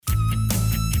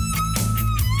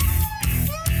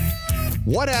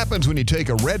What happens when you take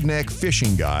a redneck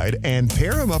fishing guide and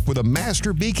pair him up with a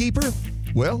master beekeeper?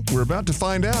 Well, we're about to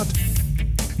find out.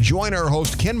 Join our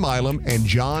host Ken Milam and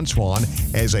John Swan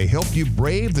as they help you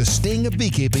brave the sting of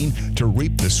beekeeping to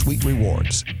reap the sweet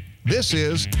rewards. This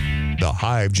is the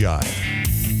Hive Jive.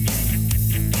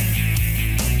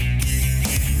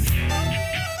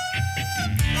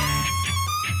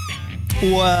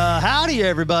 Well, howdy,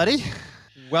 everybody.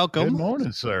 Welcome. Good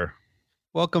morning, sir.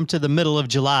 Welcome to the middle of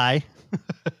July.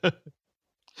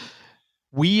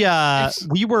 We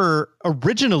were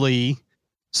originally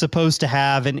supposed to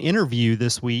have an interview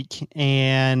this week,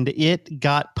 and it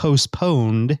got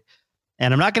postponed.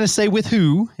 And I'm not going to say with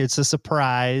who. It's a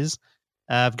surprise.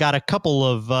 I've got a couple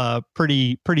of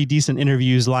pretty decent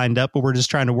interviews lined up, but we're just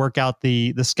trying to work out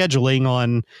the scheduling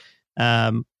on.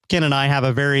 Ken and I have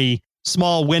a very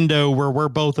small window where we're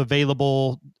both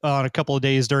available on a couple of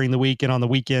days during the week and on the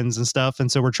weekends and stuff.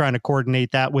 And so we're trying to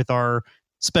coordinate that with our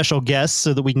special guests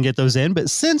so that we can get those in. But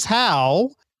since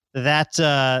how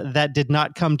that did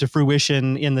not come to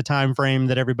fruition in the time frame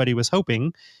that everybody was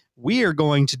hoping, we are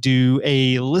going to do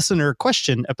a listener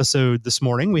question episode this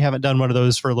morning. We haven't done one of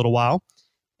those for a little while.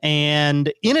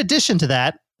 And in addition to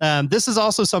that, this is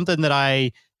also something that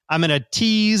I'm going to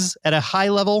tease at a high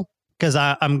level, because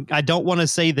I don't want to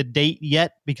say the date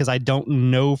yet because I don't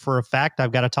know for a fact.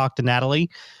 I've got to talk to Natalie,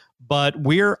 but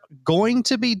we're going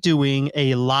to be doing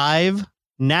a live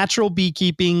natural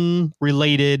beekeeping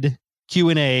related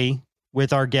Q&A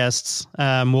with our guests.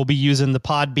 We'll be using the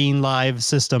Podbean live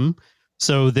system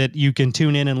so that you can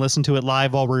tune in and listen to it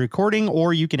live while we're recording,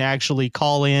 or you can actually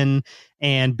call in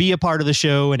and be a part of the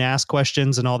show and ask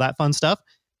questions and all that fun stuff.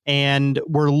 And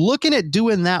we're looking at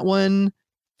doing that one.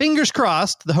 Fingers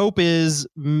crossed. The hope is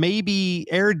maybe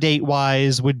air date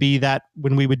wise would be that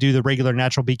when we would do the regular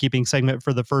natural beekeeping segment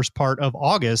for the first part of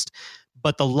August,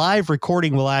 but the live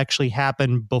recording will actually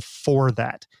happen before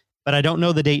that. But I don't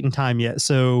know the date and time yet.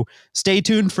 So stay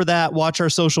tuned for that. Watch our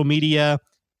social media.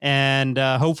 And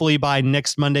hopefully by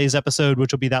next Monday's episode,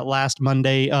 which will be that last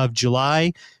Monday of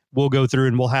July, we'll go through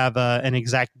and we'll have an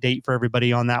exact date for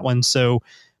everybody on that one. So,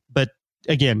 but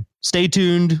again, stay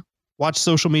tuned. Watch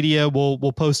social media.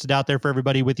 We'll post it out there for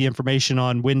everybody with the information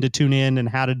on when to tune in and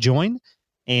how to join.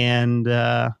 And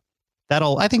I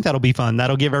think that'll be fun.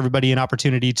 That'll give everybody an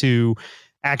opportunity to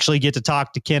actually get to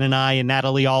talk to Ken and I and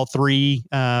Natalie, all three,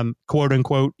 quote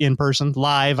unquote, in person,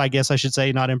 live, I guess I should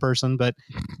say, not in person, but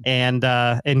and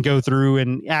go through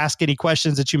and ask any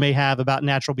questions that you may have about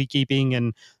natural beekeeping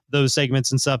and those segments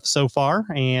and stuff so far.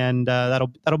 And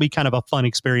that'll be kind of a fun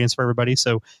experience for everybody.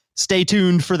 So stay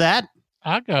tuned for that.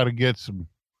 I got to get some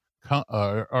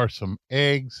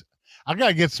eggs. I got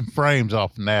to get some frames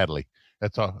off Natalie.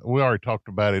 That's all. We already talked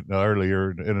about it earlier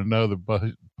in another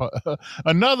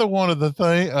one of the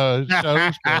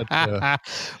shows. But,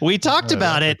 we talked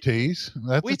about it.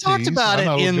 We talked about it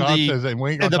in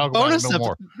the bonus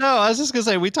episode. No, I was just going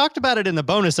to say, we talked about it in the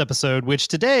bonus episode, which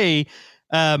today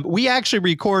we actually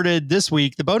recorded this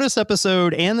week, the bonus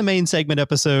episode and the main segment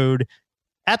episode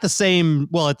at the same,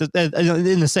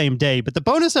 in the same day, but the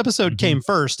bonus episode came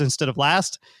first instead of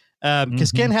last,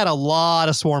 because Ken had a lot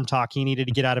of swarm talk he needed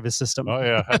to get out of his system. Oh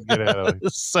yeah, I get out of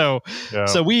it. So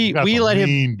we let him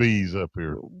mean bees up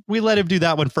here. We let him do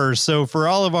that one first. So for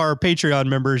all of our Patreon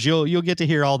members, you'll get to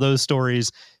hear all those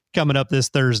stories coming up this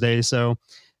Thursday. So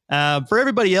for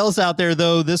everybody else out there,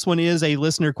 though, this one is a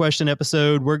listener question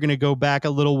episode. We're going to go back a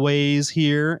little ways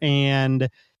here and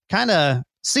kind of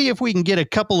see if we can get a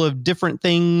couple of different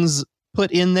things put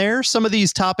in there. Some of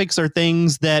these topics are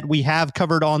things that we have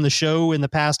covered on the show in the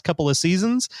past couple of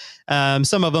seasons.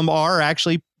 Some of them are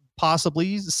actually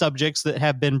possibly subjects that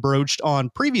have been broached on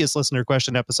previous listener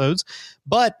question episodes.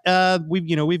 But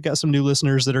we've got some new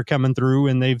listeners that are coming through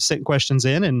and they've sent questions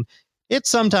in, and it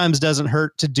sometimes doesn't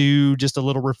hurt to do just a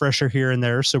little refresher here and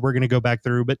there. So we're going to go back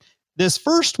through. But this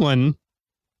first one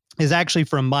is actually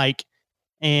from Mike,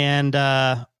 and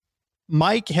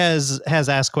Mike has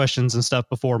asked questions and stuff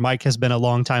before. Mike has been a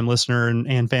longtime listener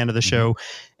and fan of the show.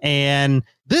 And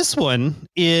this one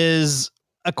is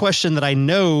a question that I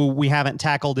know we haven't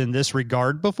tackled in this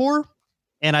regard before.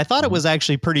 And I thought it was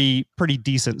actually pretty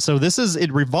decent. So this is,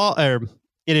 it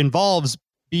involves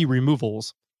bee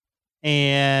removals.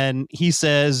 And he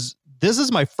says, this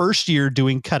is my first year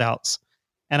doing cutouts,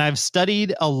 and I've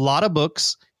studied a lot of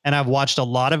books and I've watched a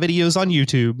lot of videos on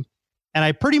YouTube. And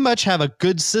I pretty much have a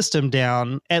good system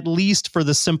down, at least for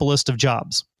the simplest of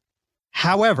jobs.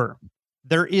 However,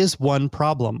 there is one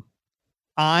problem.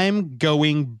 I'm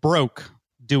going broke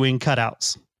doing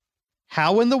cutouts.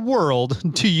 How in the world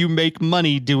do you make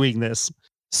money doing this?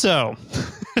 So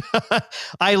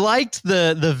I liked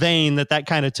the vein that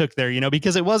kind of took there,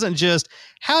 because it wasn't just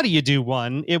how do you do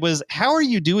one? It was how are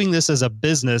you doing this as a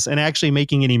business and actually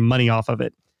making any money off of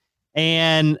it?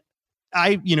 And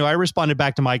I responded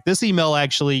back to Mike. This email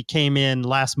actually came in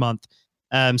last month.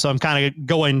 So I'm kind of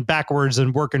going backwards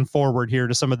and working forward here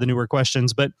to some of the newer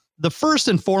questions. But the first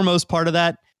and foremost part of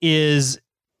that is,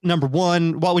 number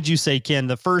one, what would you say, Ken?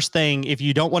 The first thing, if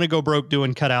you don't want to go broke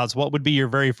doing cutouts, what would be your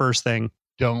very first thing?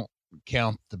 Don't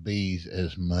count the bees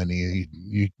as money.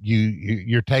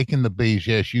 You're taking the bees.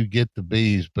 Yes, you get the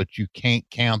bees, but you can't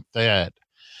count that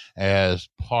as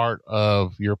part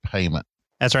of your payment.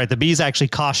 That's right. The bees actually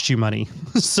cost you money.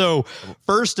 So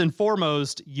first and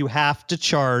foremost, you have to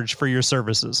charge for your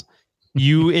services.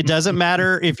 It doesn't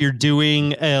matter if you're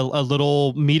doing a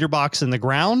little meter box in the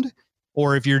ground,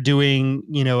 or if you're doing,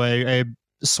 a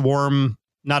swarm,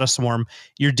 not a swarm,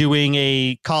 you're doing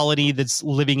a colony that's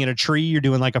living in a tree. You're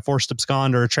doing like a forced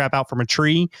abscond or a trap out from a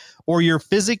tree, or you're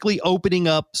physically opening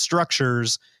up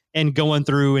structures and going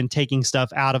through and taking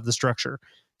stuff out of the structure.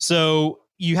 So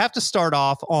you have to start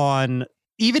off on,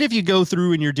 even if you go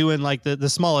through and you're doing like the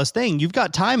smallest thing, you've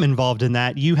got time involved in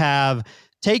that. You have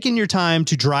taken your time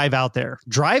to drive out there.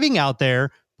 Driving out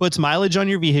there puts mileage on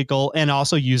your vehicle and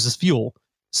also uses fuel.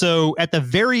 So at the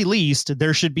very least,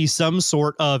 there should be some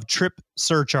sort of trip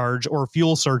surcharge or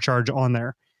fuel surcharge on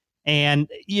there. And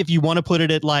if you want to put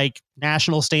it at like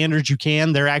national standards, you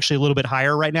can. They're actually a little bit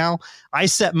higher right now. I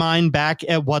set mine back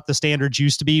at what the standards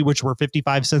used to be, which were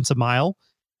 55 cents a mile.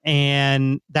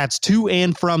 And that's to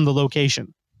and from the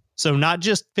location. So not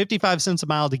just 55 cents a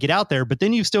mile to get out there, but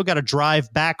then you've still got to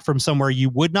drive back from somewhere you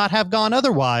would not have gone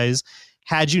otherwise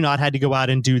had you not had to go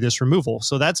out and do this removal.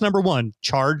 So that's number one,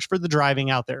 charge for the driving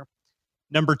out there.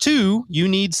 Number two, you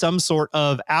need some sort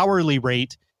of hourly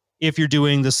rate if you're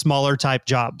doing the smaller type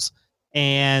jobs.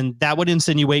 And that would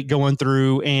insinuate going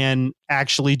through and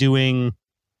actually doing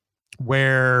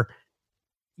where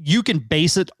you can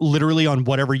base it literally on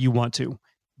whatever you want to.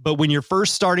 But when you're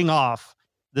first starting off,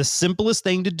 the simplest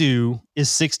thing to do is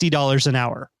 $60 an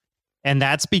hour. And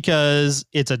that's because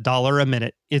it's $1 a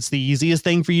minute. It's the easiest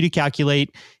thing for you to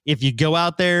calculate. If you go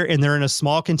out there and they're in a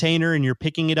small container and you're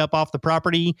picking it up off the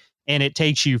property and it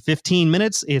takes you 15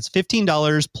 minutes, it's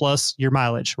 $15 plus your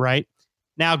mileage, right?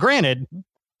 Now, granted,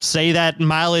 say that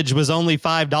mileage was only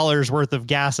 $5 worth of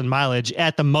gas and mileage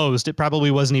at the most. It probably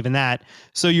wasn't even that.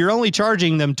 So you're only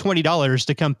charging them $20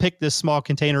 to come pick this small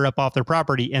container up off their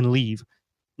property and leave.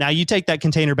 Now you take that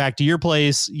container back to your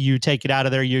place, you take it out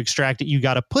of there, you extract it, you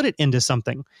got to put it into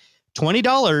something.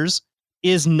 $20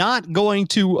 is not going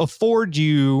to afford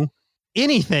you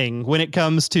anything when it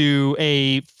comes to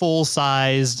a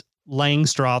full-sized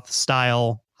Langstroth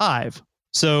style hive.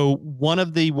 So one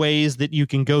of the ways that you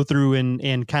can go through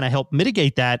and kind of help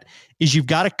mitigate that is you've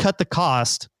got to cut the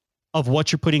cost of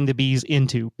what you're putting the bees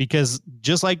into, because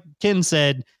just like Ken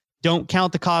said, don't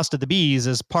count the cost of the bees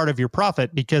as part of your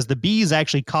profit, because the bees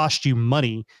actually cost you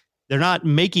money. They're not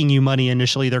making you money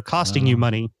initially, they're costing you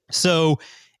money. So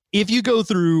if you go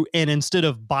through and instead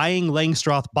of buying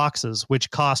Langstroth boxes, which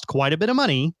cost quite a bit of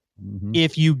money,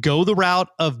 if you go the route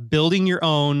of building your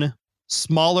own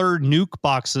smaller nuke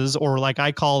boxes, or like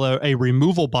I call a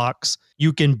removal box,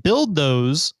 you can build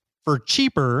those for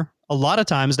cheaper a lot of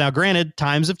times. Now, granted,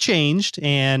 times have changed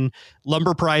and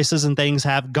lumber prices and things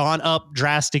have gone up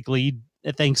drastically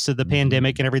thanks to the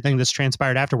pandemic and everything that's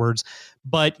transpired afterwards.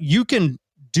 But you can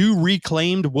do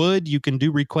reclaimed wood. You can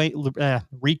do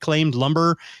reclaimed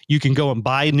lumber. You can go and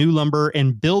buy new lumber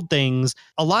and build things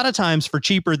a lot of times for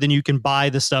cheaper than you can buy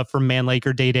the stuff from Man Lake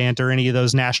or Dadant or any of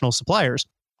those national suppliers.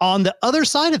 On the other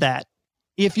side of that,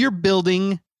 if you're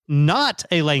building not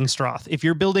a Langstroth, if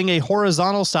you're building a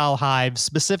horizontal style hive,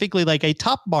 specifically like a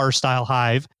top bar style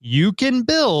hive, you can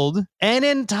build an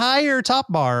entire top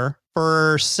bar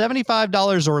for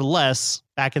 $75 or less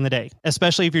back in the day,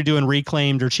 especially if you're doing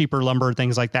reclaimed or cheaper lumber,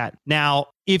 things like that. Now,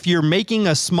 if you're making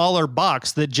a smaller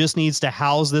box that just needs to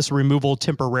house this removal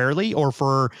temporarily or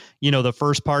for, the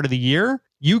first part of the year,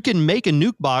 you can make a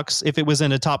nuke box if it was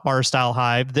in a top bar style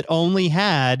hive that only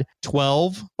had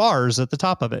 12 bars at the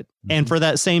top of it. And for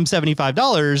that same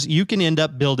 $75, you can end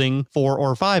up building 4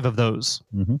 or 5 of those.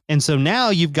 And so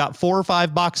now you've got 4 or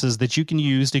 5 boxes that you can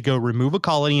use to go remove a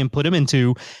colony and put them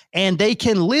into, and they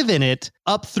can live in it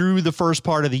up through the first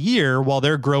part of the year while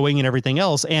they're growing and everything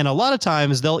else. And a lot of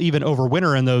times they'll even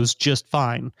overwinter in those just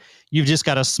fine. You've just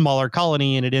got a smaller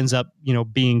colony and it ends up,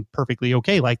 being perfectly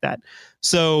okay like that.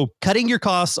 So cutting your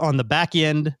costs on the back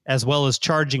end as well as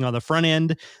charging on the front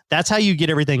end, that's how you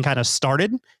get everything kind of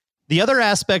started. The other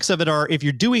aspects of it are if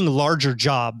you're doing larger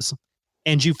jobs,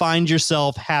 and you find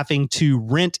yourself having to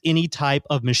rent any type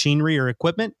of machinery or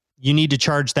equipment, you need to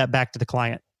charge that back to the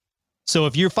client. So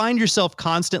if you find yourself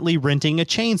constantly renting a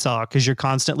chainsaw because you're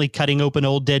constantly cutting open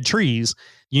old dead trees,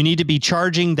 you need to be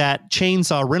charging that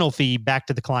chainsaw rental fee back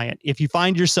to the client. If you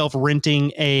find yourself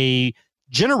renting a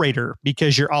generator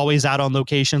because you're always out on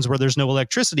locations where there's no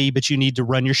electricity, but you need to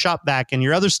run your shop vac and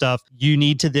your other stuff, you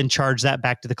need to then charge that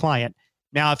back to the client.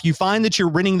 Now, if you find that you're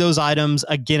renting those items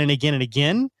again and again and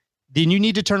again, then you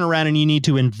need to turn around and you need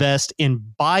to invest in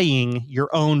buying your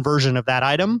own version of that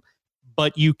item,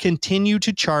 but you continue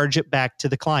to charge it back to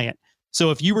the client.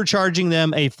 So if you were charging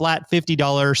them a flat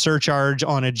 $50 surcharge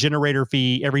on a generator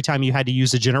fee every time you had to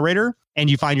use a generator, and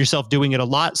you find yourself doing it a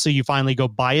lot, so you finally go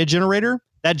buy a generator,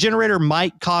 that generator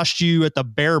might cost you at the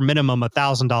bare minimum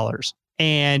 $1,000.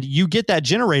 And you get that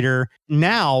generator.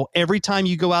 Now, every time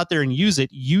you go out there and use it,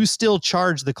 you still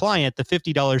charge the client the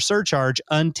 $50 surcharge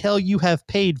until you have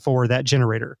paid for that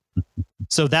generator.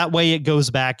 So that way it goes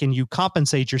back and you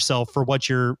compensate yourself for what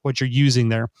you're using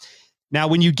there. Now,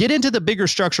 when you get into the bigger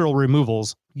structural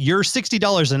removals, your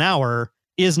 $60 an hour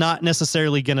is not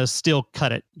necessarily going to still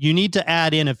cut it. You need to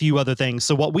add in a few other things.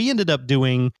 So what we ended up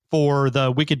doing for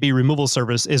the Wicked Bee removal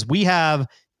service is we have,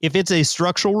 if it's a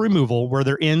structural removal where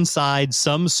they're inside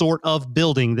some sort of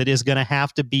building that is going to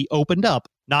have to be opened up,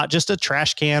 not just a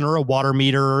trash can or a water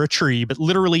meter or a tree, but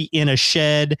literally in a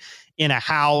shed, in a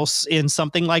house, in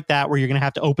something like that where you're going to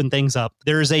have to open things up,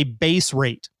 there is a base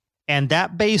rate. And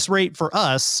that base rate for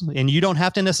us, and you don't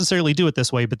have to necessarily do it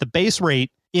this way, but the base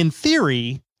rate, in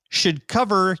theory, should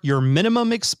cover your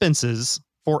minimum expenses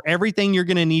for everything you're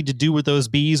going to need to do with those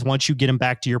bees once you get them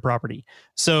back to your property.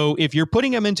 So if you're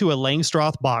putting them into a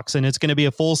Langstroth box and it's going to be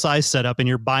a full-size setup and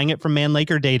you're buying it from Man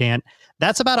Lake or Dadant,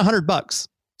 that's about $100.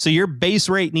 So your base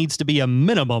rate needs to be a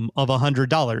minimum of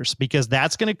 $100 because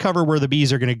that's going to cover where the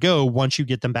bees are going to go once you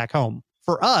get them back home.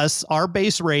 For us, our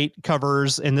base rate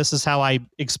covers, and this is how I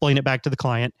explain it back to the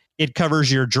client, it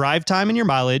covers your drive time and your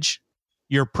mileage,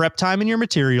 your prep time and your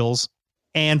materials,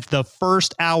 and the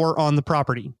first hour on the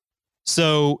property.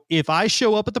 So if I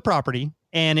show up at the property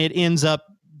and it ends up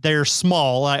they're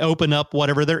small, I open up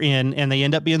whatever they're in and they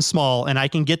end up being small and I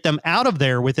can get them out of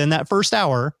there within that first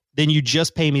hour, then you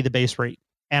just pay me the base rate.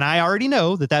 And I already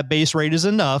know that that base rate is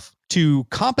enough to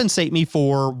compensate me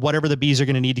for whatever the bees are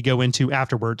going to need to go into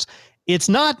afterwards. It's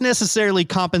not necessarily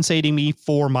compensating me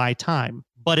for my time,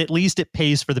 but at least it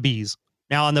pays for the bees.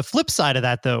 Now, on the flip side of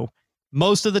that, though,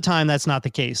 most of the time, that's not the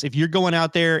case. If you're going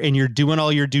out there and you're doing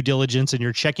all your due diligence and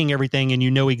you're checking everything and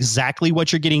you know exactly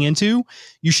what you're getting into,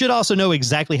 you should also know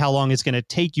exactly how long it's going to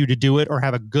take you to do it or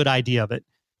have a good idea of it.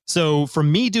 So from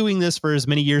me doing this for as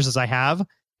many years as I have,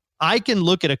 I can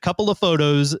look at a couple of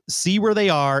photos, see where they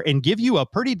are, and give you a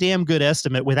pretty damn good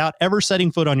estimate without ever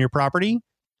setting foot on your property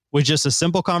with just a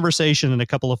simple conversation and a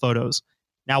couple of photos.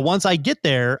 Now, once I get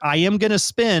there, I am going to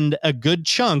spend a good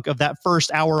chunk of that first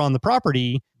hour on the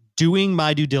property doing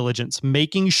my due diligence,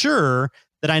 making sure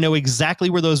that I know exactly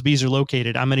where those bees are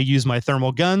located. I'm going to use my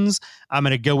thermal guns. I'm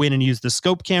going to go in and use the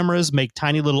scope cameras, make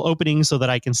tiny little openings so that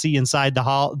I can see inside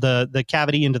the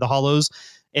cavity into the hollows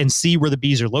and see where the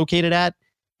bees are located at,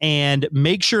 and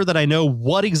make sure that I know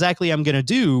what exactly I'm going to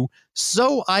do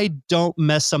so I don't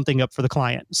mess something up for the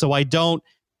client. So I don't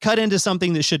cut into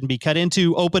something that shouldn't be cut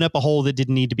into, open up a hole that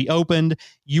didn't need to be opened.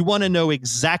 You want to know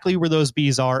exactly where those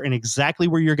bees are and exactly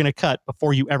where you're going to cut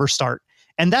before you ever start.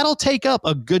 And that'll take up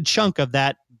a good chunk of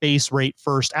that base rate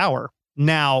first hour.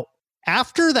 Now,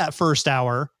 after that first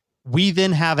hour, we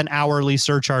then have an hourly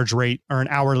surcharge rate or an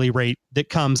hourly rate that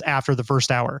comes after the first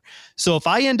hour. So if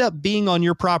I end up being on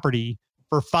your property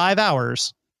for 5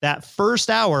 hours, that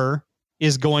first hour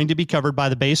is going to be covered by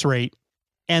the base rate.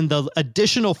 And the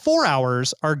additional 4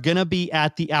 hours are going to be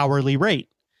at the hourly rate.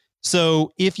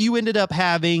 So if you ended up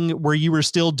having where you were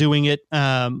still doing it,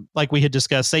 like we had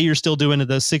discussed, say you're still doing the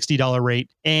 $60 rate,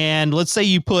 and let's say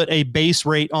you put a base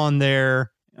rate on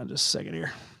there. Just a second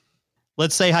here.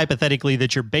 Let's say hypothetically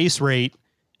that your base rate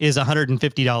is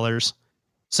 $150.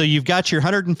 So you've got your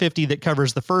 $150 that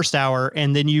covers the first hour,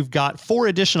 and then you've got 4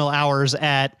 additional hours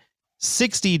at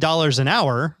 $60 an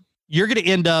hour. You're going to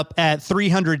end up at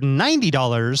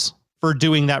 $390 for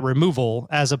doing that removal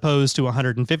as opposed to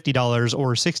 $150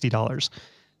 or $60.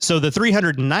 So the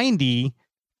 $390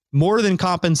 more than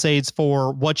compensates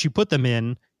for what you put them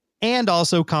in and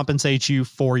also compensates you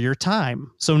for your time.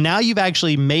 So now you've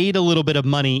actually made a little bit of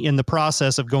money in the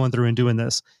process of going through and doing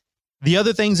this. The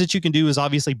other things that you can do is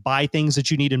obviously buy things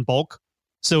that you need in bulk.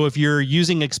 So if you're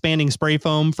using expanding spray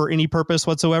foam for any purpose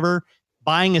whatsoever,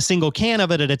 buying a single can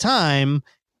of it at a time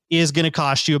is going to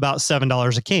cost you about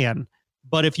 $7 a can.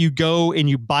 But if you go and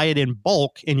you buy it in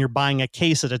bulk and you're buying a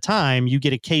case at a time, you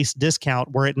get a case discount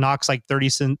where it knocks like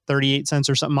 38 cents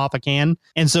or something off a can.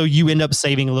 And so you end up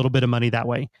saving a little bit of money that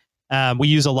way. We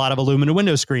use a lot of aluminum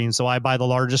window screens. So I buy the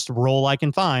largest roll I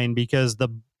can find, because the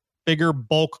bigger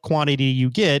bulk quantity you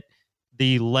get,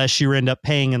 the less you end up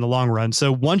paying in the long run.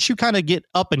 So once you kind of get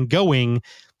up and going,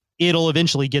 it'll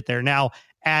eventually get there. Now,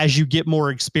 as you get more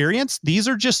experience, these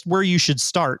are just where you should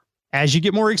start. As you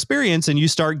get more experience and you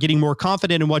start getting more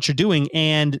confident in what you're doing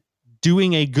and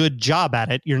doing a good job at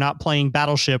it, you're not playing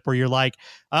Battleship where you're like,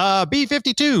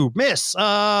 B-52, miss,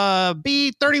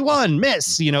 B-31,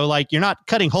 miss, like you're not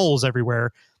cutting holes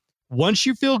everywhere. Once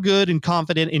you feel good and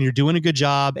confident and you're doing a good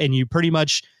job and you pretty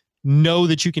much know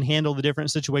that you can handle the different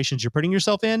situations you're putting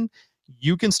yourself in,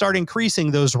 you can start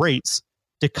increasing those rates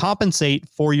to compensate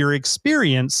for your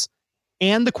experience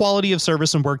and the quality of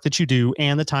service and work that you do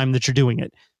and the time that you're doing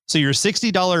it. So your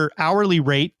 $60 hourly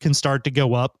rate can start to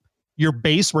go up. Your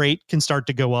base rate can start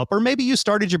to go up, or maybe you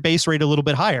started your base rate a little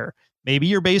bit higher. Maybe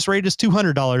your base rate is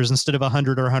 $200 instead of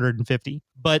 $100 or $150.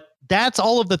 But that's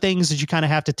all of the things that you kind of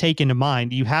have to take into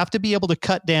mind. You have to be able to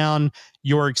cut down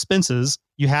your expenses.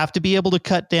 You have to be able to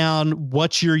cut down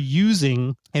what you're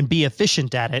using and be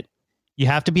efficient at it. You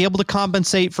have to be able to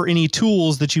compensate for any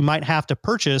tools that you might have to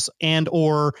purchase and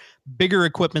or bigger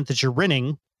equipment that you're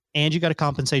renting. And you got to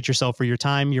compensate yourself for your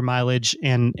time, your mileage,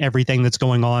 and everything that's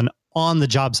going on the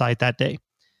job site that day.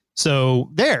 So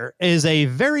there is a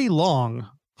very long,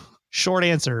 short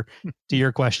answer to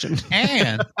your question.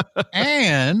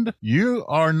 and you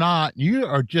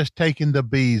are just taking the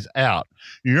bees out.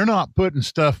 You're not putting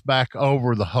stuff back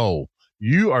over the hole.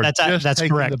 You are that's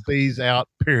taking correct. The bees out,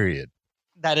 period.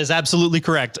 That is absolutely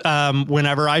correct.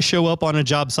 Whenever I show up on a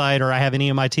job site or I have any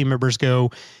of my team members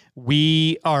go,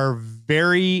 we are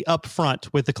very upfront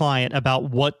with the client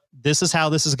about this is how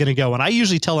this is going to go. And I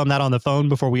usually tell them that on the phone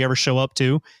before we ever show up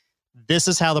too. This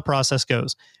is how the process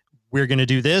goes. We're going to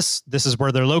do this. This is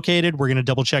where they're located. We're going to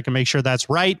double check and make sure that's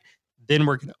right. Then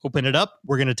we're going to open it up.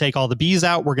 We're going to take all the bees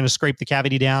out. We're going to scrape the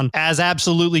cavity down as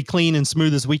absolutely clean and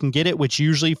smooth as we can get it, which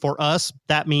usually for us,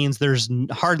 that means there's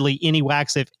hardly any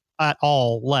wax, if at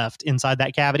all, left inside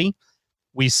that cavity.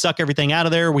 We suck everything out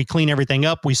of there. We clean everything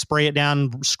up. We spray it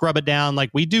down, scrub it down. Like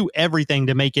we do everything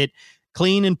to make it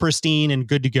clean and pristine and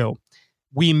good to go.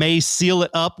 We may seal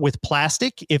it up with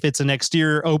plastic if it's an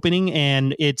exterior opening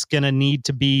and it's going to need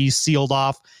to be sealed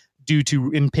off due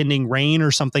to impending rain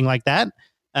or something like that.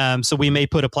 So we may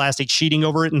put a plastic sheeting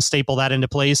over it and staple that into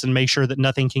place and make sure that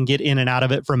nothing can get in and out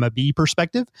of it from a bee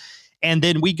perspective. And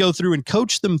then we go through and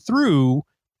coach them through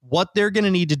what they're going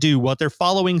to need to do, what their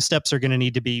following steps are going to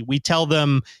need to be. We tell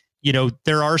them,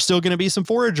 there are still going to be some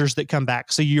foragers that come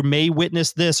back. So you may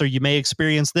witness this or you may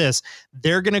experience this.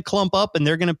 They're going to clump up and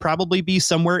they're going to probably be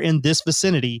somewhere in this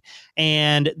vicinity.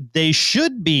 And they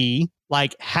should be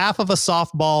like half of a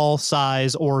softball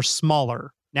size or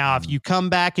smaller. Now, if you come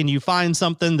back and you find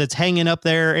something that's hanging up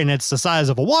there and it's the size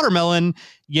of a watermelon,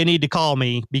 you need to call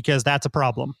me because that's a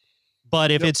problem.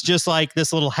 But if it's just like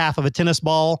this little half of a tennis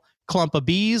ball clump of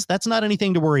bees, that's not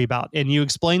anything to worry about. And you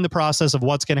explain the process of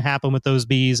what's going to happen with those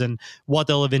bees and what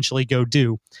they'll eventually go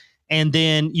do. And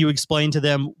then you explain to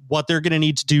them what they're going to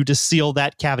need to do to seal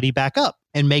that cavity back up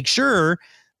and make sure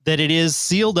that it is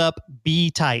sealed up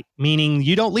bee tight, meaning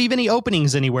you don't leave any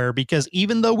openings anywhere, because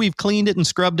even though we've cleaned it and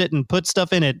scrubbed it and put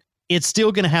stuff in it, it's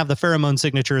still going to have the pheromone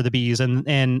signature of the bees.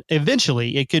 And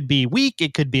eventually it could be a week,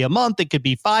 it could be a month, it could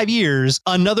be 5 years.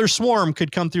 Another swarm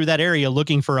could come through that area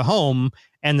looking for a home,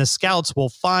 and the scouts will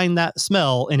find that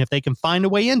smell. And if they can find a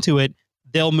way into it,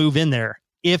 they'll move in there.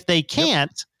 If they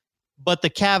can't, but the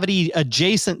cavity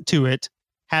adjacent to it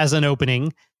has an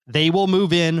opening, they will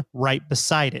move in right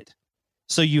beside it.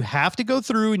 So you have to go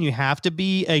through and you have to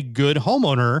be a good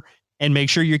homeowner and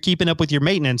make sure you're keeping up with your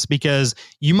maintenance, because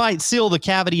you might seal the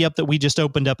cavity up that we just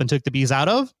opened up and took the bees out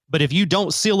of. But if you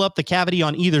don't seal up the cavity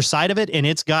on either side of it and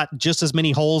it's got just as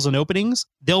many holes and openings,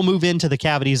 they'll move into the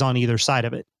cavities on either side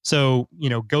of it. So,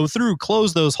 go through,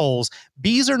 close those holes.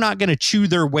 Bees are not going to chew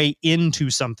their way into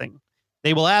something.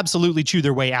 They will absolutely chew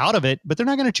their way out of it, but they're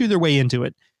not going to chew their way into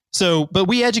it. So, but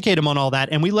we educate them on all that,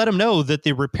 and we let them know that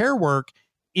the repair work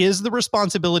is the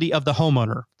responsibility of the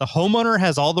homeowner. The homeowner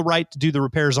has all the right to do the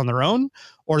repairs on their own,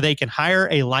 or they can hire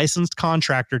a licensed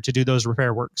contractor to do those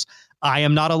repair works. I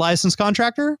am not a licensed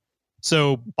contractor.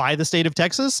 So by the state of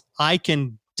Texas, I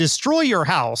can destroy your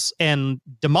house and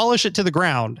demolish it to the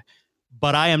ground,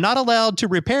 but I am not allowed to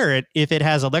repair it if it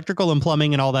has electrical and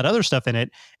plumbing and all that other stuff in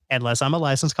it, unless I'm a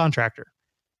licensed contractor.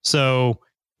 So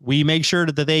we make sure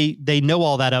that they know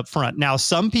all that up front. Now,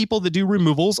 some people that do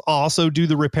removals also do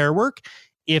the repair work.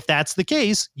 If that's the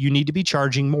case, you need to be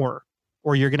charging more.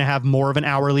 or you're going to have more of an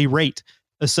hourly rate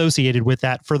associated with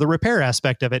that for the repair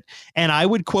aspect of it. And I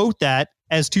would quote that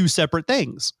as two separate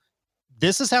things.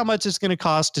 This is how much it's going to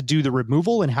cost to do the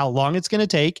removal and how long it's going to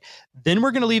take. Then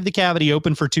we're going to leave the cavity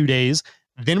open for 2 days.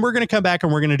 Then we're going to come back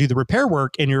and we're going to do the repair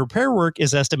work, and your repair work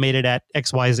is estimated at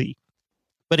XYZ.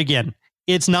 But again,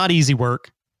 it's not easy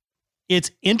work. It's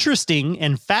interesting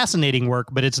and fascinating work,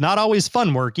 but it's not always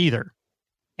fun work either.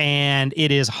 And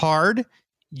it is hard.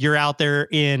 You're out there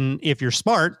in, if you're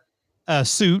smart, a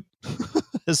suit,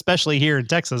 especially here in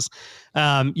Texas.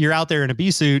 You're out there in a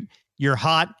bee suit. You're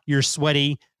hot. You're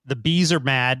sweaty. The bees are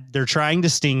mad. They're trying to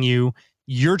sting you.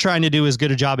 You're trying to do as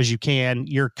good a job as you can.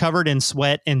 You're covered in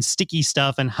sweat and sticky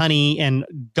stuff and honey and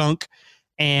gunk.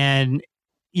 And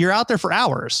you're out there for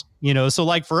hours, So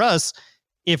like for us,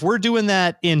 if we're doing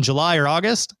that in July or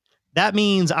August, that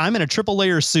means I'm in a triple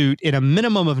layer suit in a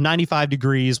minimum of 95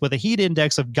 degrees with a heat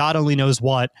index of God only knows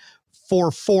what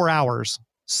for 4 hours,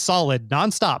 solid,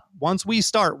 nonstop. Once we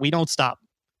start, we don't stop.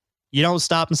 You don't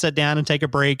stop and sit down and take a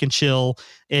break and chill.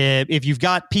 If you've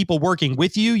got people working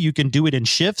with you, you can do it in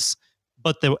shifts,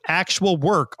 but the actual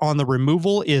work on the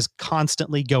removal is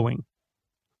constantly going.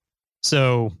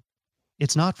 So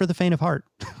it's not for the faint of heart,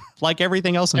 like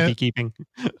everything else in beekeeping.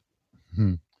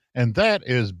 And that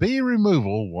is Bee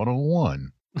Removal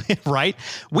 101. Right?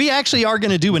 We actually are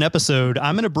going to do an episode.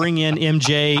 I'm going to bring in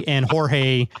MJ and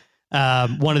Jorge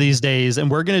one of these days, and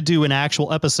we're going to do an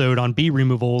actual episode on bee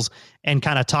removals and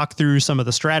kind of talk through some of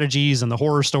the strategies and the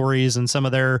horror stories and some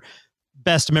of their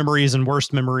best memories and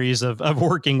worst memories of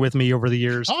working with me over the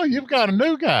years. Oh, you've got a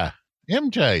new guy,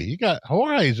 MJ. You got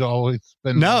Jorge's always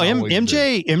been. No,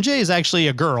 MJ is actually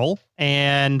a girl,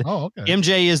 and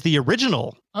MJ is the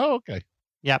original. Oh, okay.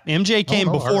 Yeah, MJ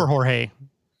came before Jorge.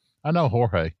 I know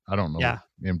Jorge. I don't know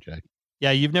MJ. Yeah,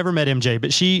 you've never met MJ,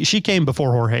 but she came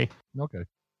before Jorge.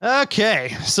 Okay,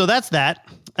 so that's that.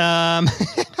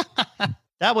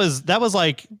 That was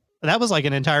like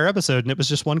an entire episode, and it was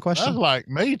just one question. That's like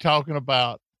me talking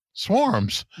about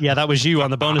swarms. Yeah, that was you on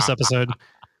the bonus episode.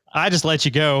 I just let you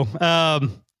go.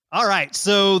 All right,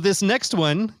 so this next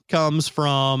one comes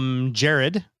from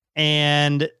Jared,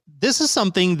 and this is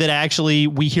something that actually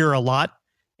we hear a lot,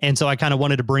 and so I kind of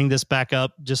wanted to bring this back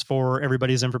up just for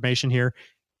everybody's information here.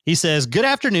 He says, "Good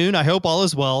afternoon. I hope all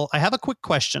is well. I have a quick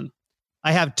question.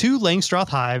 I have 2 Langstroth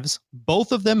hives.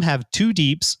 Both of them have 2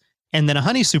 deeps and then a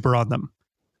honey super on them.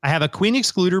 I have a queen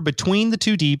excluder between the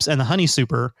 2 deeps and the honey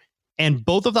super, and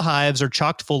both of the hives are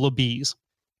chocked full of bees.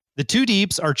 The 2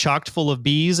 deeps are chocked full of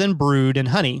bees and brood and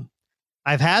honey.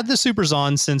 I've had the supers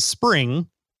on since spring,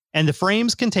 and the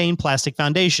frames contain plastic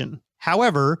foundation.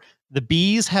 However, the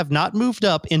bees have not moved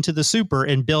up into the super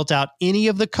and built out any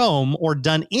of the comb or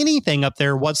done anything up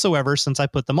there whatsoever since I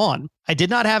put them on. I did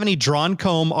not have any drawn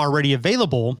comb already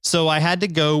available, so I had to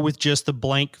go with just the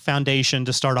blank foundation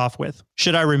to start off with.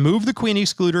 Should I remove the queen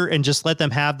excluder and just let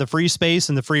them have the free space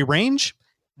and the free range?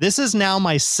 This is now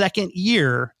my 2nd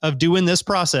year of doing this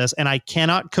process, and I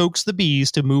cannot coax the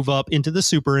bees to move up into the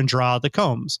super and draw out the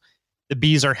combs. The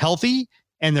bees are healthy,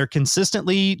 and they're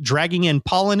consistently dragging in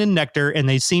pollen and nectar, and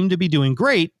they seem to be doing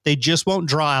great. They just won't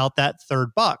draw out that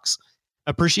 3rd box.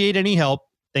 Appreciate any help.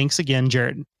 Thanks again,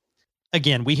 Jared."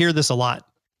 Again, we hear this a lot.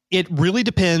 It really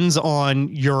depends on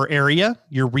your area,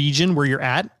 your region, where you're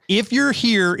at. If you're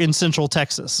here in Central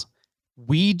Texas,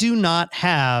 we do not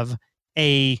have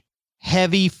a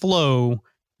heavy flow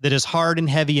that is hard and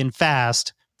heavy and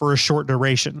fast for a short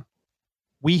duration.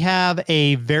 We have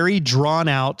a very drawn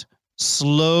out,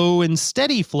 slow and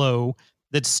steady flow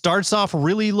that starts off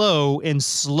really low and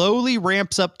slowly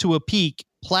ramps up to a peak,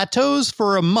 plateaus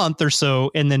for a month or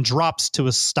so, and then drops to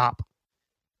a stop.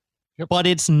 Yep. But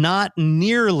it's not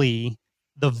nearly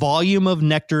the volume of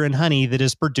nectar and honey that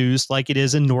is produced like it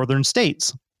is in northern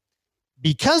states.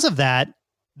 Because of that,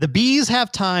 the bees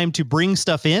have time to bring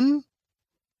stuff in,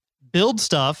 build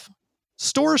stuff,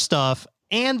 store stuff,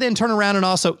 and then turn around and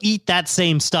also eat that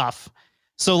same stuff.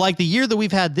 So like the year that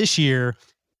we've had this year,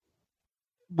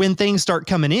 when things start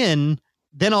coming in,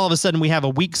 then all of a sudden we have a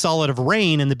week solid of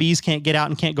rain and the bees can't get out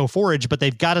and can't go forage, but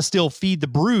they've got to still feed the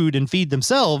brood and feed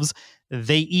themselves.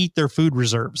 They eat their food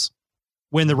reserves.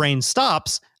 When the rain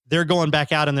stops, they're going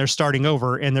back out and they're starting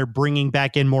over and they're bringing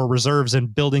back in more reserves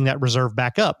and building that reserve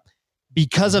back up.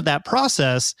 Because of that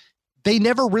process, they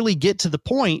never really get to the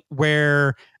point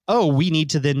where, oh, we need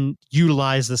to then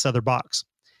utilize this other box.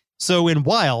 So in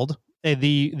wild,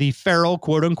 the feral,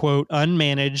 quote unquote,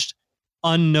 unmanaged,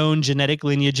 unknown genetic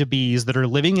lineage of bees that are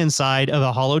living inside of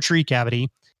a hollow tree cavity,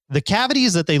 the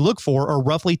cavities that they look for are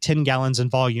roughly 10 gallons in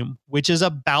volume, which is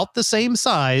about the same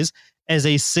size as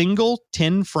a single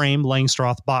 10-frame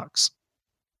Langstroth box.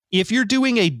 If you're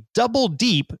doing a double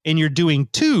deep and you're doing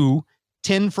 2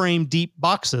 10-frame deep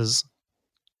boxes,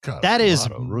 that is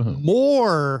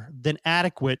more than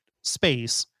adequate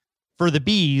space for the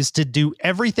bees to do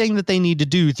everything that they need to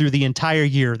do through the entire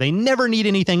year. They never need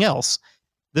anything else.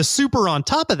 The super on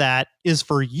top of that is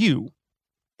for you,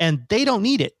 and they don't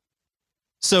need it.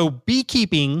 So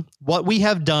beekeeping, what we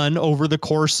have done over the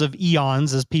course of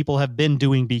eons as people have been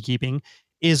doing beekeeping,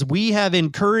 is we have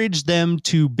encouraged them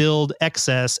to build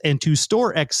excess and to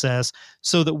store excess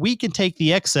so that we can take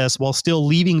the excess while still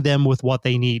leaving them with what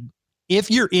they need. If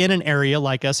you're in an area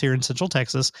like us here in Central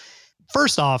Texas,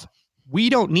 first off, we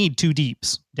don't need 2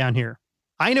 deeps down here.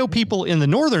 I know people in the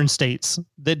northern states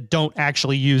that don't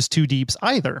actually use 2 deeps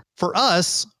either. For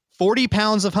us, 40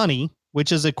 pounds of honey,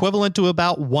 which is equivalent to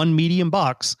about 1 medium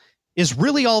box, is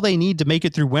really all they need to make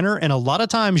it through winter. And a lot of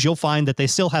times you'll find that they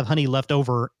still have honey left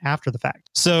over after the fact.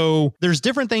 So there's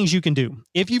different things you can do.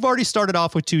 If you've already started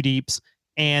off with 2 deeps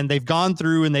and they've gone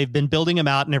through and they've been building them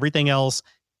out and everything else,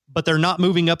 but they're not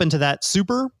moving up into that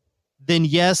super, then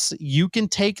yes, you can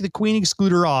take the queen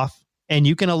excluder off and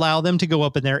you can allow them to go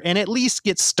up in there and at least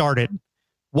get started.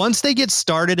 Once they get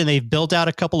started and they've built out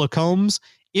a couple of combs,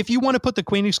 if you want to put the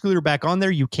queen excluder back on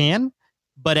there, you can.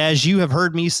 But as you have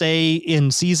heard me say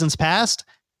in seasons past,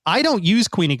 I don't use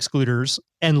queen excluders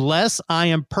unless I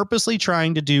am purposely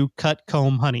trying to do cut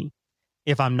comb honey.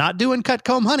 If I'm not doing cut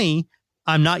comb honey,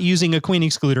 I'm not using a queen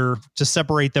excluder to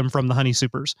separate them from the honey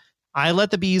supers. I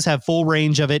let the bees have full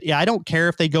range of it. I don't care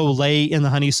if they go lay in the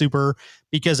honey super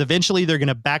because eventually they're going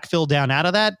to backfill down out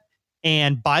of that.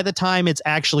 And by the time it's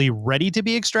actually ready to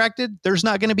be extracted, there's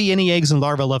not going to be any eggs and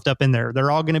larvae left up in there. They're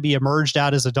all going to be emerged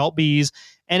out as adult bees,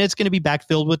 and it's going to be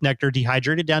backfilled with nectar,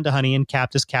 dehydrated down to honey, and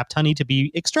capped as capped honey to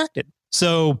be extracted.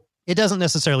 So it doesn't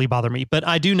necessarily bother me, but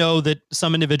I do know that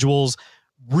some individuals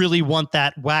really want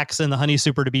that wax in the honey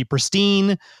super to be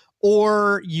pristine,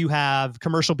 or you have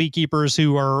commercial beekeepers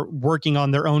who are working on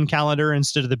their own calendar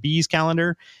instead of the bees'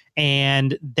 calendar,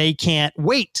 and they can't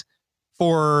wait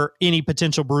for any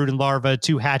potential brood and larva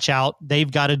to hatch out.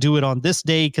 They've got to do it on this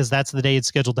day because that's the day it's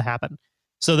scheduled to happen.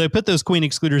 So they put those queen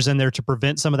excluders in there to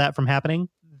prevent some of that from happening.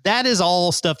 That is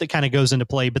all stuff that kind of goes into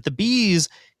play. But the bees,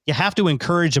 you have to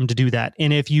encourage them to do that.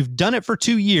 And if you've done it for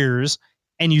 2 years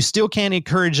and you still can't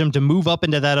encourage them to move up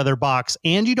into that other box,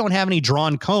 and you don't have any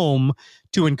drawn comb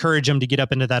to encourage them to get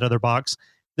up into that other box,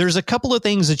 there's a couple of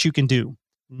things that you can do.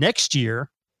 Next year,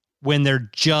 when they're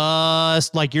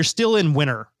just like, you're still in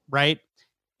winter, right?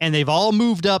 And they've all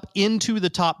moved up into the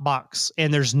top box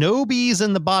and there's no bees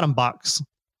in the bottom box,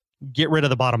 get rid of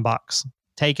the bottom box.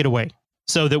 Take it away.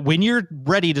 So that when you're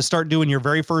ready to start doing your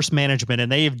very first management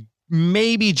and they've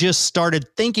maybe just started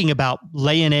thinking about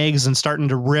laying eggs and starting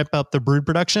to rip up the brood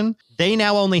production, they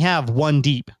now only have 1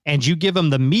 deep and you give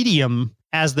them the medium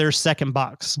as their second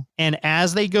box. And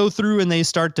as they go through and they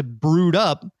start to brood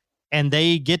up, and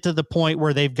they get to the point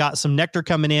where they've got some nectar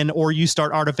coming in, or you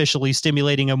start artificially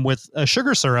stimulating them with a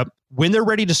sugar syrup, when they're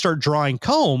ready to start drawing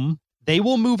comb, they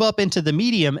will move up into the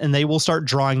medium and they will start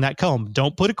drawing that comb.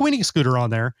 Don't put a queen excluder on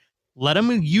there. Let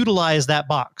them utilize that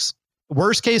box.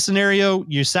 Worst case scenario,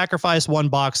 you sacrifice 1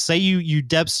 box. Say you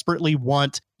desperately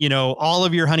want, all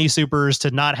of your honey supers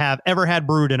to not have ever had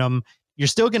brood in them. You're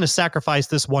still going to sacrifice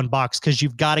this 1 box because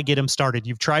you've got to get them started.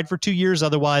 You've tried for 2 years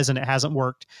otherwise, and it hasn't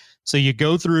worked. So you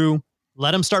go through,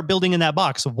 let them start building in that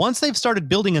box. Once they've started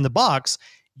building in the box,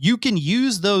 you can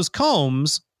use those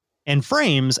combs and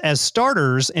frames as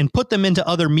starters and put them into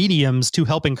other mediums to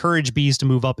help encourage bees to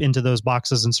move up into those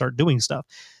boxes and start doing stuff.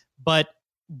 But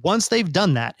once they've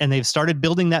done that and they've started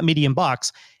building that medium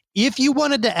box, if you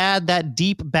wanted to add that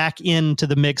deep back into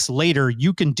the mix later,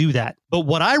 you can do that. But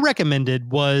what I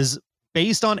recommended was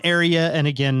based on area and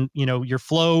again, your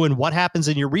flow and what happens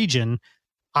in your region,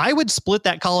 I would split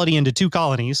that colony into 2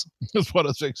 colonies. That's what I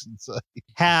was fixing to say.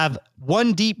 Have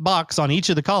 1 deep box on each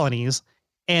of the colonies,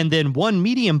 and then 1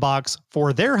 medium box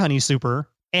for their honey super,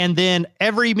 and then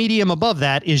every medium above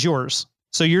that is yours.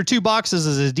 So your 2 boxes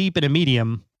is a deep and a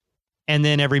medium, and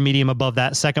then every medium above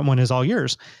that second one is all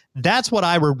yours. That's what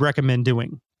I would recommend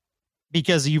doing,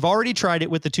 because you've already tried it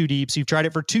with the 2 deeps. You've tried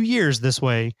it for 2 years this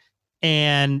way,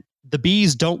 and the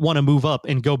bees don't want to move up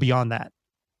and go beyond that.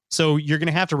 So you're going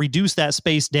to have to reduce that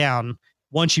space down.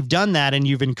 Once you've done that and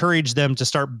you've encouraged them to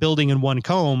start building in 1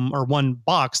 comb or 1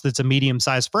 box that's a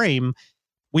medium-sized frame,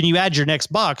 when you add your next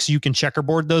box, you can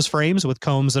checkerboard those frames with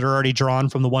combs that are already drawn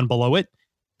from the one below it.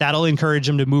 That'll encourage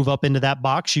them to move up into that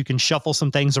box. You can shuffle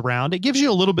some things around. It gives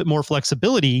you a little bit more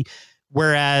flexibility,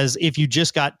 whereas if you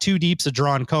just got 2 deeps of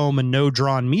drawn comb and no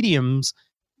drawn mediums,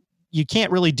 you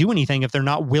can't really do anything if they're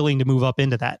not willing to move up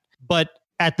into that. But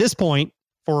at this point,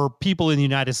 for people in the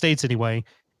United States anyway,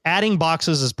 adding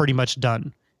boxes is pretty much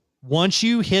done. Once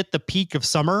you hit the peak of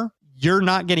summer, you're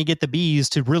not going to get the bees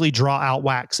to really draw out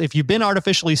wax. If you've been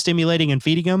artificially stimulating and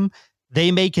feeding them,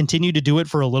 they may continue to do it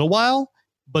for a little while,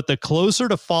 but the closer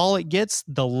to fall it gets,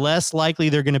 the less likely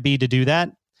they're going to be to do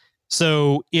that.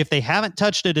 So if they haven't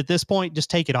touched it at this point, just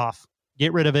take it off,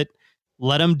 get rid of it,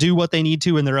 let them do what they need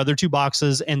to in their other 2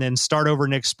 boxes, and then start over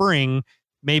next spring.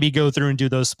 Maybe go through and do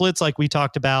those splits like we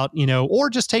talked about, or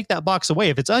just take that box away.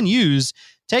 If it's unused,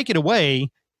 take it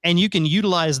away, and you can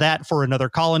utilize that for another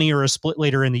colony or a split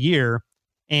later in the year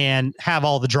and have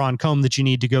all the drawn comb that you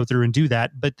need to go through and do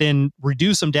that. But then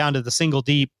reduce them down to the single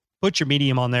deep, put your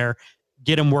medium on there,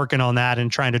 get them working on that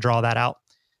and trying to draw that out.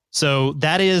 So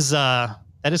that is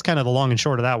kind of the long and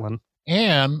short of that one.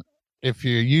 And if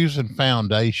you're using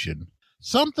foundation,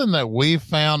 something that we've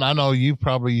found, I know you've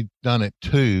probably done it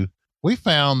too. We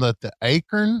found that the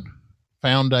acorn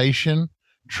foundation,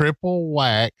 triple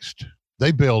waxed,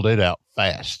 they build it out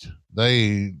fast.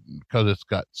 Because it's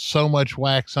got so much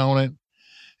wax on it,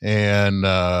 and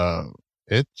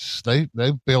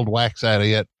they build wax out of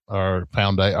it or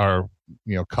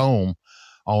comb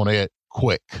on it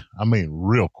quick. I mean,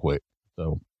 real quick.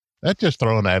 So that's just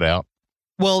throwing that out.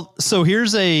 Well, so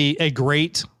here's a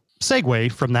great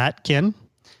segue from that, Ken.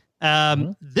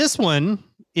 This one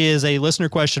is a listener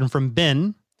question from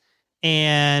Ben,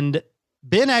 and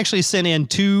Ben actually sent in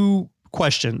 2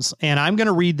 questions, and I'm going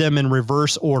to read them in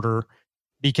reverse order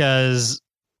because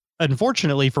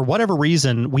unfortunately, for whatever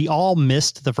reason, we all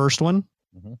missed the first one.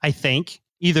 I think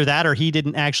either that or he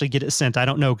didn't actually get it sent. I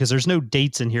don't know, because there's no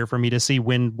dates in here for me to see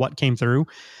what came through.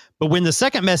 But when the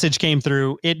second message came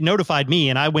through, it notified me,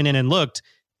 and I went in and looked,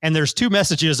 and there's 2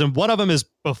 messages, and one of them is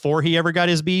before he ever got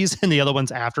his bees, and the other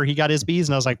one's after he got his bees.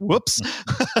 And I was like, whoops.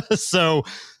 So,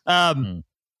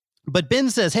 but Ben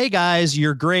says, hey guys,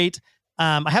 you're great.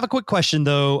 I have a quick question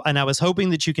though, and I was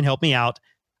hoping that you can help me out.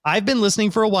 I've been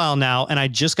listening for a while now, and I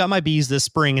just got my bees this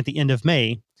spring at the end of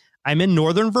May. I'm in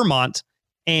northern Vermont,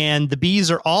 and the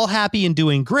bees are all happy and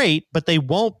doing great, but they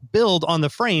won't build on the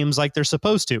frames like they're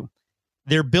supposed to.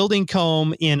 They're building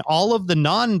comb in all of the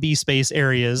non-bee space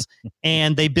areas,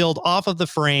 and they build off of the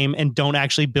frame and don't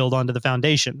actually build onto the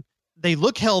foundation. They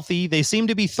look healthy. They seem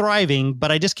to be thriving,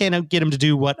 but I just can't get them to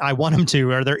do what I want them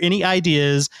to. Are there any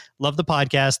ideas? Love the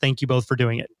podcast. Thank you both for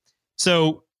doing it.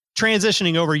 So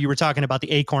transitioning over, you were talking about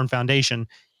the acorn foundation.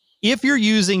 If you're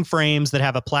using frames that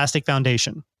have a plastic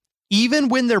foundation, even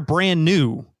when they're brand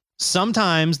new,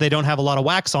 sometimes they don't have a lot of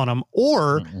wax on them,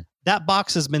 or that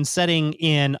box has been setting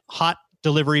in hot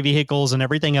delivery vehicles and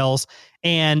everything else,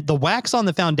 and the wax on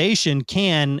the foundation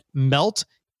can melt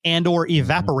and or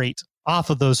evaporate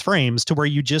off of those frames to where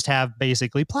you just have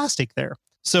basically plastic there.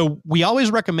 So we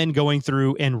always recommend going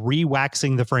through and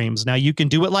re-waxing the frames. Now you can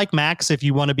do it like Max if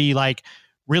you want to be like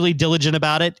really diligent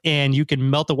about it, and you can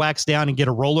melt the wax down and get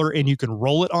a roller and you can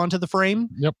roll it onto the frame.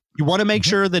 Yep. You want to make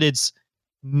sure that it's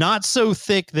not so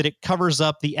thick that it covers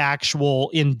up the actual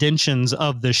indentions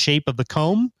of the shape of the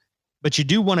comb, but you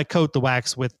do want to coat the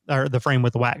wax the frame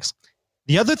with the wax.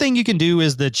 The other thing you can do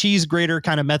is the cheese grater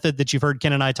kind of method that you've heard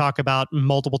Ken and I talk about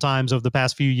multiple times over the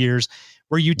past few years,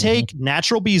 where you take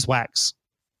natural beeswax,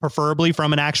 preferably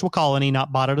from an actual colony,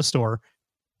 not bought at a store,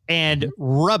 and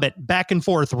rub it back and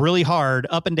forth really hard,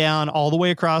 up and down, all the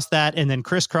way across that, and then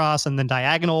crisscross and then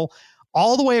diagonal,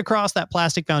 all the way across that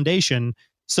plastic foundation,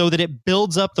 so that it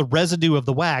builds up the residue of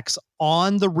the wax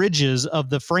on the ridges of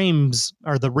the frames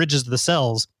or the ridges of the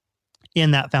cells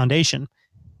in that foundation.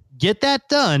 Get that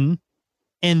done.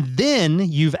 And then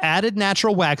you've added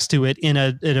natural wax to it in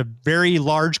a very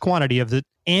large quantity of it.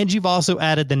 And you've also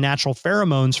added the natural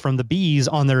pheromones from the bees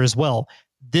on there as well.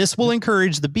 This will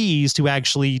encourage the bees to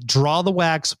actually draw the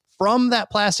wax from that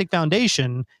plastic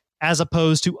foundation as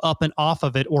opposed to up and off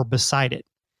of it or beside it.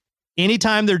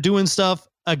 Anytime they're doing stuff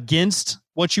against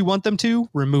what you want them to,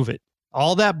 remove it.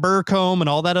 All that burr comb and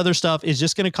all that other stuff is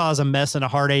just going to cause a mess and a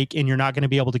heartache, and you're not going to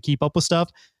be able to keep up with stuff.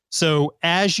 So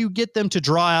as you get them to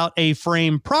draw out a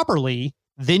frame properly,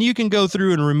 then you can go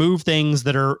through and remove things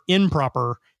that are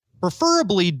improper,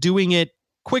 preferably doing it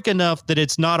quick enough that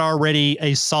it's not already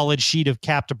a solid sheet of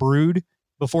capped brood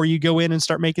before you go in and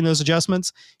start making those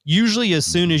adjustments. Usually as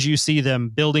soon as you see them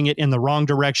building it in the wrong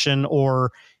direction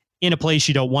or in a place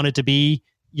you don't want it to be,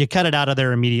 you cut it out of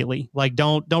there immediately. Like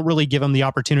don't really give them the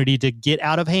opportunity to get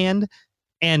out of hand,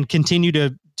 and continue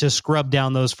to scrub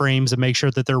down those frames and make sure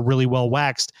that they're really well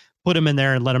waxed. Put them in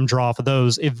there and let them draw off of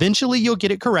those. Eventually you'll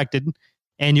get it corrected,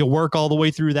 and you'll work all the way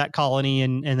through that colony,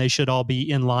 and they should all be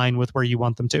in line with where you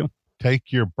want them to.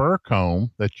 Take your burr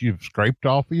comb that you've scraped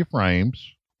off of your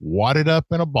frames, wad it up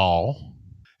in a ball,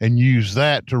 and use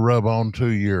that to rub onto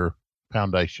your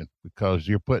foundation because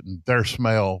you're putting their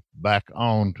smell back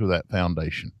onto that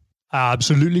foundation.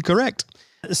 Absolutely correct.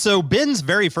 So Ben's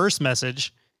very first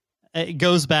message, it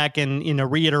goes back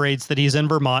and reiterates that he's in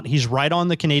Vermont. He's right on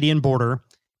the Canadian border.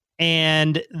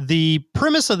 And the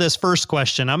premise of this first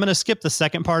question, I'm going to skip the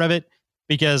second part of it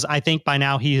because I think by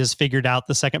now he has figured out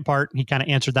the second part. He kind of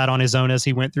answered that on his own as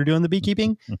he went through doing the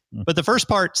beekeeping. But the first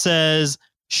part says,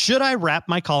 should I wrap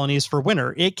my colonies for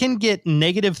winter? It can get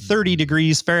negative 30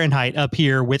 degrees Fahrenheit up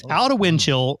here without a wind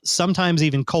chill, sometimes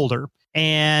even colder.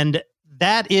 And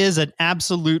that is an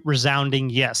absolute resounding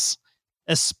yes,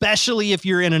 especially if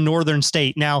you're in a northern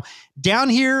state. Now, down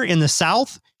here in the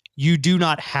South, you do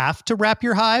not have to wrap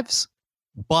your hives,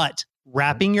 but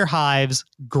wrapping your hives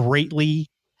greatly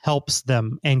helps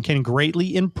them and can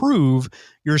greatly improve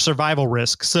your survival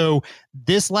risk. So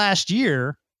this last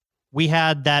year, we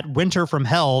had that winter from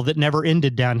hell that never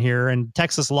ended down here, and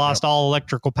Texas lost all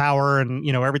electrical power and,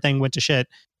 everything went to shit.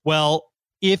 Well,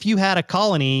 if you had a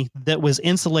colony that was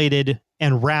insulated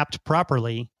and wrapped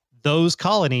properly, those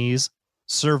colonies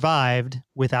survived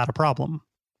without a problem.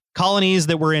 Colonies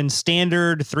that were in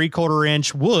standard 3/4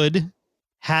 inch wood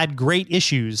had great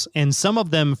issues, and some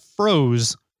of them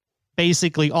froze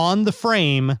basically on the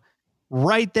frame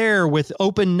right there with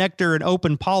open nectar and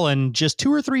open pollen, just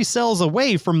 2 or 3 cells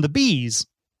away from the bees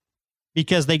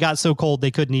because they got so cold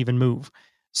they couldn't even move.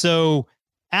 So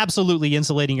absolutely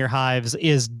insulating your hives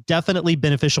is definitely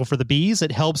beneficial for the bees.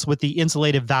 It helps with the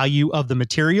insulative value of the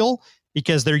material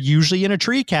because they're usually in a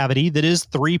tree cavity that is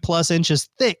 3+ inches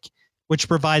thick, which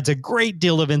provides a great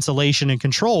deal of insulation and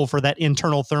control for that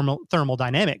internal thermal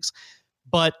dynamics.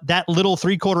 But that little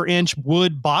 3/4 inch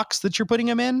wood box that you're putting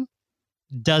them in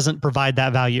doesn't provide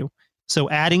that value. So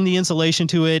adding the insulation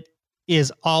to it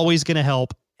is always going to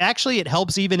help. Actually, it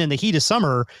helps even in the heat of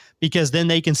summer because then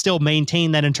they can still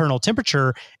maintain that internal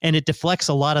temperature and it deflects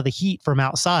a lot of the heat from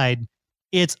outside.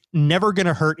 It's never going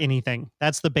to hurt anything.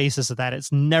 That's the basis of that.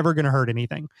 It's never going to hurt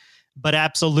anything. But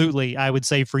absolutely, I would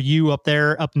say for you up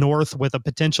there, up north with a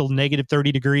potential negative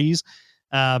 30 degrees,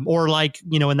 or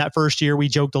in that first year, we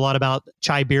joked a lot about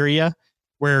Siberia,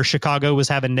 where Chicago was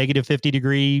having negative 50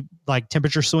 degree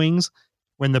temperature swings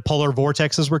when the polar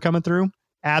vortexes were coming through.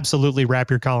 Absolutely wrap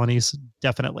your colonies.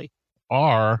 Definitely.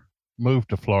 Or move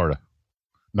to Florida,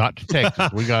 not to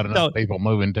Texas. We got enough people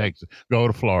moving Texas. Go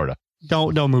to Florida.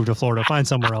 Don't move to Florida. Find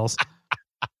somewhere else.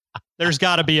 There's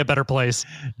got to be a better place.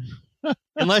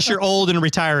 Unless you're old and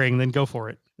retiring, then go for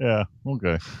it. Yeah.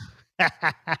 Okay.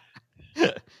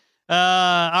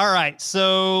 All right.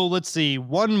 So let's see.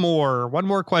 One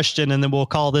more question, and then we'll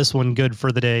call this one good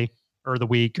for the day or the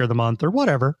week or the month or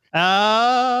whatever.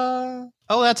 Oh,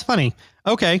 that's funny.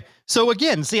 Okay. So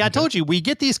again, see, I told you we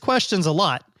get these questions a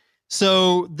lot.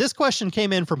 So this question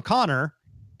came in from Connor,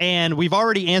 and we've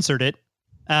already answered it.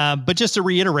 But just to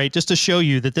reiterate, just to show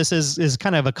you that this is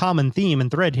kind of a common theme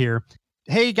and thread here.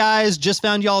 Hey guys, just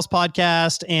found y'all's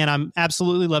podcast and I'm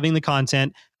absolutely loving the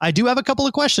content. I do have a couple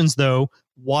of questions though.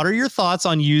 What are your thoughts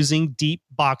on using deep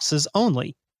boxes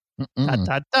only? Da,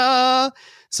 da, da.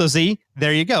 So see,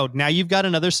 there you go. Now you've got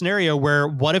another scenario where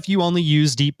what if you only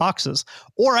use deep boxes?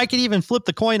 Or I could even flip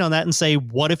the coin on that and say,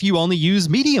 what if you only use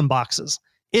medium boxes?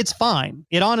 It's fine.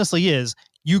 It honestly is.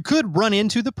 You could run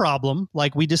into the problem,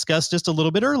 like we discussed just a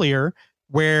little bit earlier,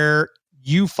 where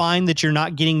you find that you're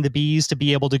not getting the bees to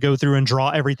be able to go through and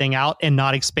draw everything out and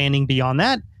not expanding beyond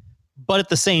that. But at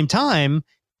the same time,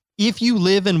 if you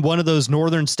live in one of those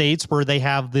northern states where they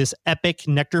have this epic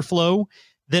nectar flow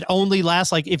that only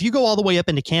lasts, if you go all the way up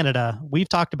into Canada, we've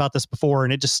talked about this before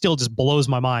and it still blows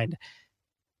my mind.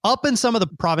 Up in some of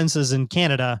the provinces in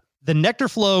Canada, the nectar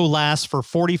flow lasts for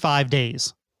 45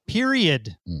 days,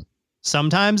 period.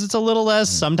 Sometimes it's a little less,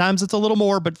 sometimes it's a little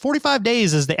more, but 45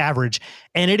 days is the average.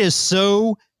 And it is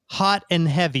so hot and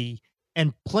heavy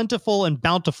and plentiful and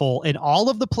bountiful, and all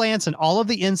of the plants and all of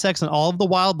the insects and all of the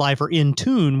wildlife are in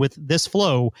tune with this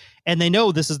flow, and they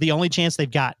know this is the only chance they've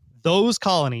got. Those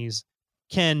colonies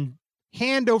can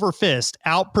hand over fist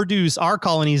outproduce our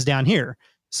colonies down here.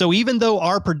 So even though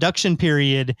our production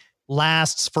period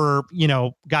lasts for,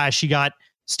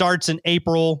 starts in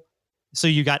April. So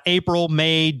you got April,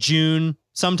 May, June,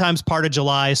 sometimes part of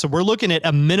July. So we're looking at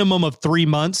a minimum of 3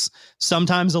 months,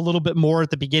 sometimes a little bit more at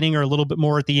the beginning or a little bit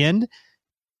more at the end.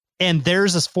 And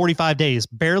theirs is 45 days,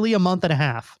 barely a month and a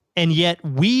half. And yet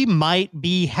we might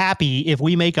be happy if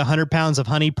we make 100 pounds of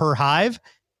honey per hive.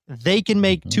 They can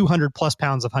make 200 plus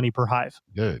pounds of honey per hive.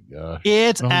 Good gosh.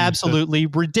 It's absolutely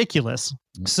ridiculous.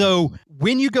 So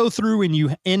when you go through and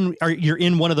you're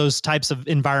in one of those types of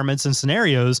environments and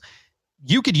scenarios,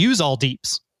 you could use all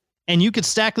deeps And you could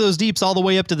stack those deeps all the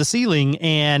way up to the ceiling.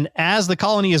 And as the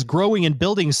colony is growing and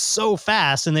building so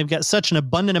fast, and they've got such an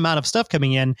abundant amount of stuff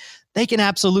coming in, they can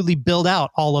absolutely build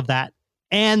out all of that.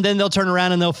 And then they'll turn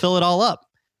around and they'll fill it all up.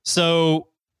 So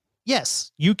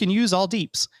yes, you can use all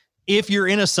deeps. If you're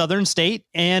in a southern state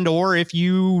and or if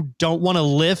you don't want to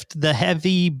lift the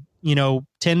heavy,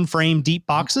 10 frame deep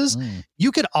boxes, you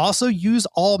could also use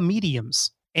all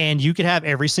mediums. And you could have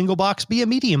every single box be a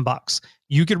medium box.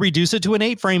 You could reduce it to an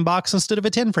 8 frame box instead of a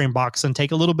 10 frame box and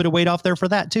take a little bit of weight off there for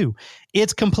that too.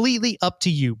 It's completely up to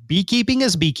you. Beekeeping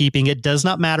is beekeeping. It does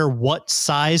not matter what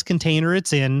size container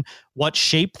it's in, what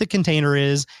shape the container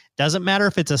is. Doesn't matter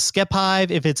if it's a skep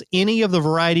hive, if it's any of the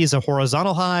varieties of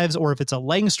horizontal hives, or if it's a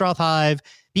Langstroth hive.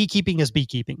 Beekeeping is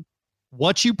beekeeping.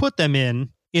 What you put them in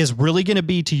is really going to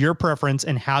be to your preference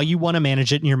and how you want to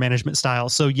manage it in your management style.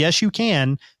 So yes, you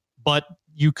can, but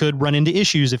you could run into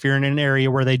issues if you're in an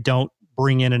area where they don't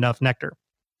bring in enough nectar.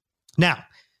 Now,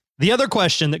 the other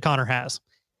question that Connor has,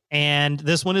 and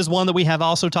this one is one that we have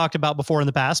also talked about before in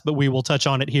the past, but we will touch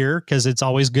on it here because it's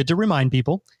always good to remind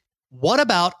people. What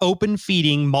about open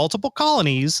feeding multiple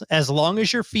colonies as long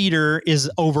as your feeder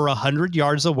is over 100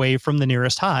 yards away from the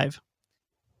nearest hive?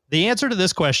 The answer to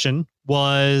this question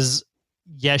was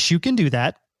yes, you can do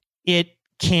that. It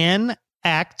can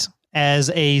act as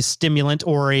a stimulant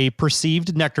or a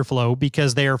perceived nectar flow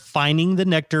because they are finding the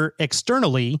nectar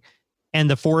externally and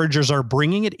the foragers are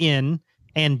bringing it in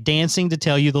and dancing to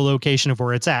tell you the location of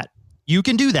where it's at. You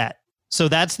can do that. So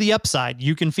that's the upside.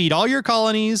 You can feed all your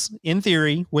colonies in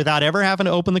theory without ever having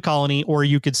to open the colony, or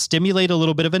you could stimulate a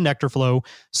little bit of a nectar flow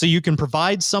so you can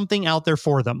provide something out there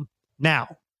for them. Now,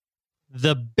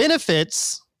 the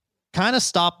benefits kind of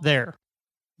stop there.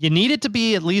 You need it to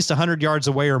be at least 100 yards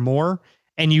away or more.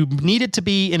 And you need it to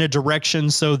be in a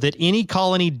direction so that any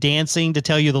colony dancing to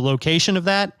tell you the location of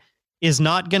that is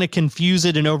not going to confuse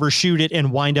it and overshoot it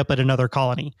and wind up at another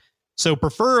colony. So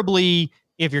preferably,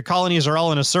 if your colonies are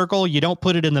all in a circle, you don't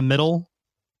put it in the middle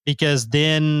because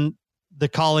then the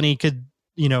colony could,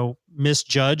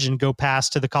 misjudge and go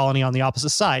past to the colony on the opposite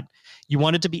side. You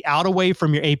want it to be out away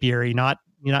from your apiary, not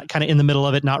kind of in the middle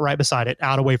of it, not right beside it,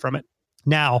 out away from it.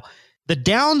 Now, the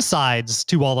downsides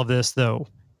to all of this, though,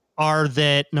 are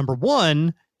that, number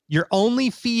one, you're only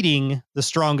feeding the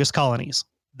strongest colonies.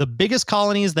 The biggest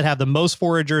colonies that have the most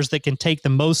foragers that can take the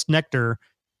most nectar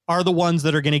are the ones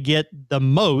that are going to get the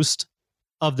most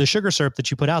of the sugar syrup that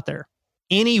you put out there.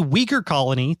 Any weaker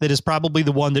colony that is probably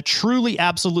the one that truly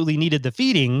absolutely needed the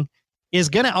feeding is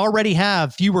going to already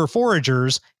have fewer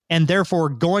foragers and therefore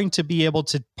going to be able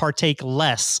to partake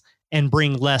less and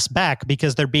bring less back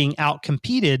because they're being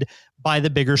outcompeted by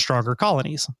the bigger, stronger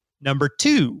colonies. Number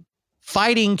two,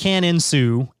 fighting can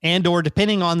ensue, and or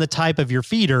depending on the type of your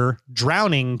feeder,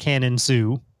 drowning can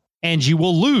ensue, and you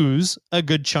will lose a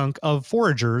good chunk of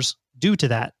foragers due to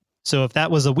that. So if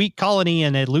that was a weak colony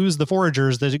and they lose the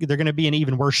foragers, they're going to be in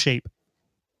even worse shape.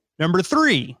 Number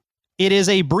three, it is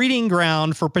a breeding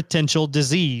ground for potential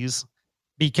disease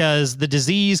because the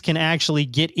disease can actually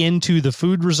get into the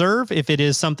food reserve if it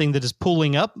is something that is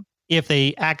pulling up. If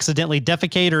they accidentally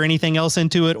defecate or anything else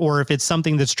into it, or if it's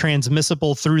something that's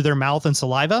transmissible through their mouth and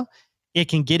saliva, it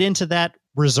can get into that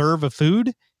reserve of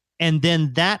food. And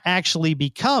then that actually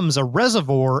becomes a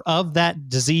reservoir of that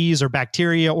disease or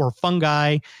bacteria or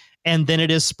fungi. And then it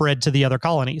is spread to the other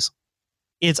colonies.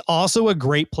 It's also a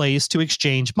great place to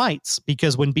exchange mites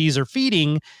because when bees are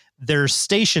feeding, they're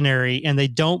stationary and they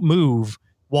don't move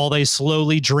while they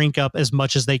slowly drink up as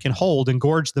much as they can hold and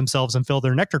gorge themselves and fill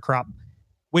their nectar crop,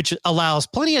 which allows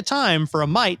plenty of time for a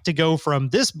mite to go from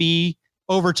this bee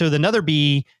over to another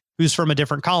bee who's from a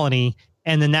different colony.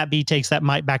 And then that bee takes that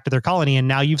mite back to their colony. And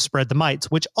now you've spread the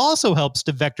mites, which also helps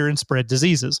to vector and spread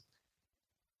diseases.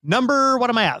 Number, what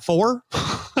am I at? 4?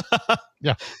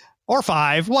 Yeah. Or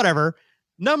 5, whatever.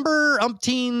 Number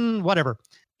umpteen, whatever.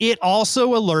 It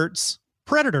also alerts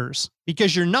predators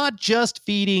because you're not just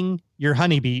feeding your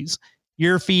honeybees.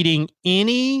 You're feeding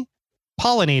any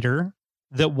pollinator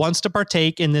that wants to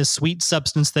partake in this sweet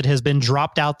substance that has been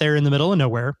dropped out there in the middle of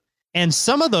nowhere. And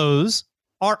some of those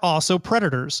are also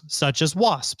predators, such as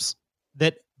wasps,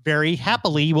 that very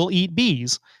happily will eat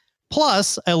bees.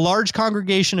 Plus, a large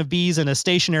congregation of bees in a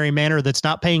stationary manner that's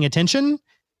not paying attention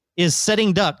is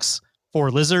setting ducks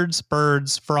for lizards,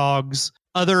 birds, frogs,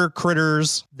 other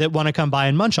critters that want to come by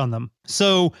and munch on them.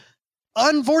 So,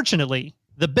 unfortunately,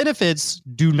 the benefits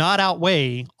do not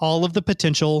outweigh all of the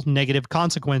potential negative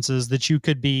consequences that you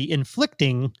could be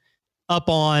inflicting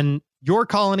upon your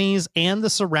colonies and the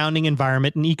surrounding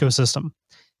environment and ecosystem.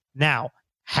 Now,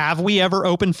 have we ever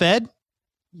open fed?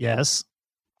 Yes.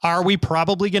 Are we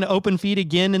probably going to open feed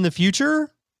again in the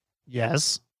future?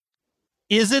 Yes.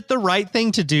 Is it the right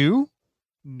thing to do?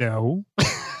 No.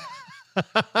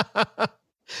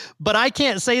 But I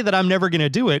can't say that I'm never going to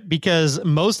do it, because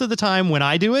most of the time when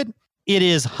I do it, it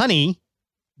is honey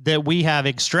that we have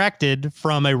extracted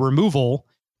from a removal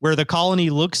where the colony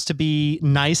looks to be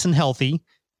nice and healthy.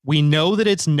 We know that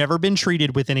it's never been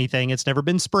treated with anything. It's never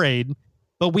been sprayed,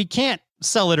 but we can't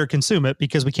sell it or consume it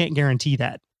because we can't guarantee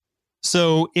that.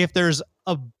 So if there's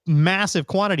a massive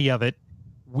quantity of it,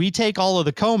 we take all of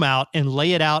the comb out and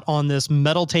lay it out on this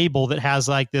metal table that has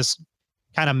like this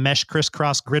kind of mesh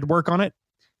crisscross grid work on it.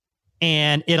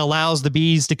 And it allows the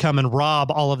bees to come and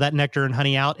rob all of that nectar and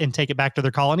honey out and take it back to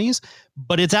their colonies.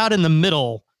 But it's out in the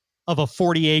middle of a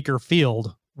 40-acre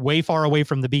field, way far away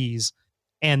from the bees.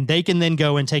 And they can then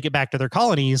go and take it back to their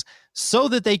colonies so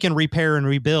that they can repair and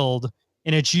rebuild.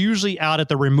 And it's usually out at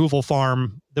the removal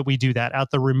farm that we do that,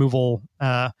 out the removal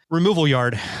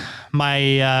yard.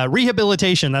 My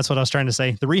rehabilitation, that's what I was trying to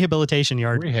say. The rehabilitation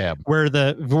yard. Rehab. Where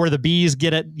the bees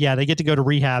get it. Yeah, they get to go to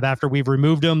rehab after we've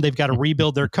removed them. They've got to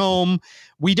rebuild their comb.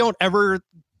 We don't ever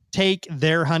take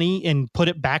their honey and put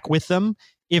it back with them.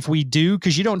 If we do,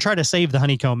 because you don't try to save the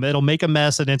honeycomb. It'll make a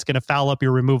mess and it's going to foul up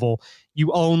your removal.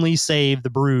 You only save the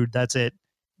brood. That's it.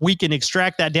 We can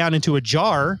extract that down into a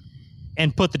jar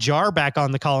and put the jar back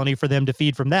on the colony for them to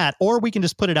feed from that. Or we can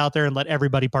just put it out there and let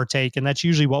everybody partake. And that's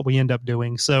usually what we end up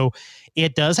doing. So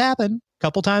it does happen a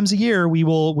couple times a year. We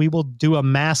will do a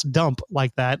mass dump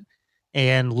like that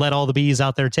and let all the bees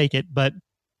out there take it. But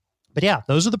yeah,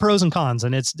 those are the pros and cons.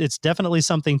 And it's definitely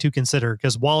something to consider,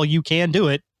 because while you can do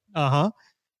it,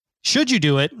 should you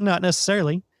do it? Not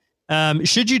necessarily.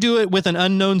 Should you do it with an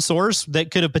unknown source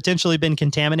that could have potentially been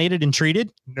contaminated and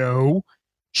treated? No.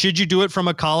 Should you do it from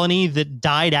a colony that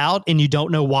died out and you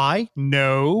don't know why?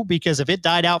 No, because if it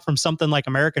died out from something like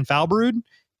American foul brood,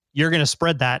 you're going to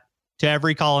spread that to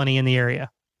every colony in the area.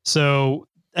 So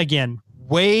again,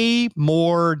 way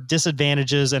more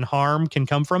disadvantages and harm can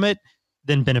come from it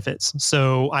than benefits.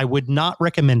 So I would not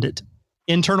recommend it.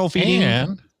 Internal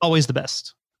feeding, always the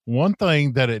best. One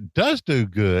thing that it does do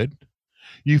good,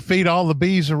 you feed all the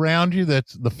bees around you,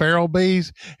 that's the feral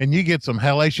bees, and you get some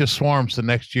hellacious swarms the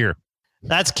next year.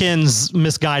 That's Ken's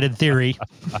misguided theory.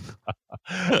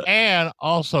 And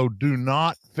also, do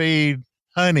not feed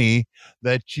honey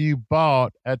that you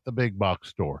bought at the big box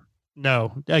store.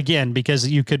 No, again, because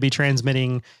you could be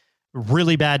transmitting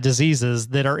really bad diseases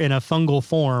that are in a fungal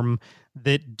form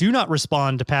that do not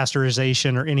respond to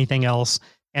pasteurization or anything else.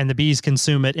 And the bees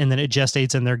consume it, and then it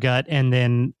gestates in their gut, and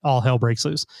then all hell breaks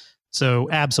loose. So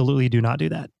absolutely do not do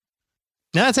that.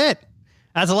 Now, that's it.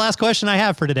 That's the last question I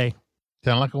have for today.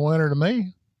 Sound like a winner to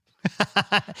me.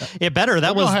 It better.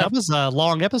 That was a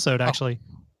long episode, actually.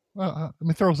 Let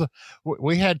me throw some.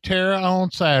 We had Tara on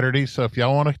Saturday, so if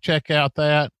y'all want to check out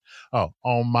that,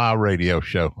 on my radio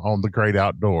show on the Great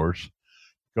Outdoors,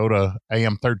 go to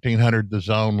AM 1300 The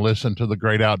Zone. Listen to the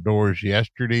Great Outdoors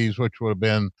yesterday's, which would have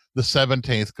been the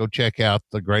 17th. Go check out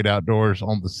the Great Outdoors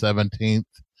on the 17th,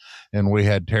 and we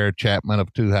had Tara Chapman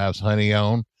of Two Hives Honey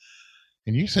on.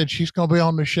 And you said she's going to be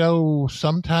on the show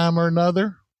sometime or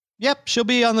another? Yep, she'll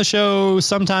be on the show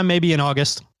sometime, maybe in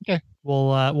August. Okay.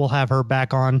 We'll have her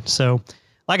back on. So,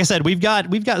 like I said, we've got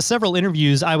several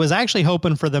interviews. I was actually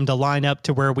hoping for them to line up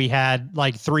to where we had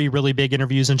like 3 really big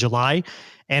interviews in July,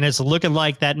 and it's looking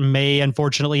like that may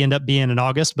unfortunately end up being in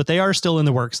August, but they are still in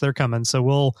the works. They're coming. So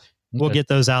we'll get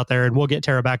those out there, and we'll get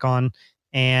Tara back on,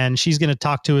 and she's going to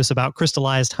talk to us about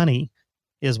crystallized honey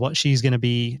is what she's going to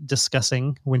be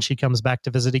discussing when she comes back to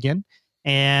visit again.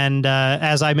 And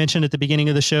as I mentioned at the beginning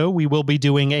of the show, we will be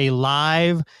doing a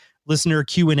live listener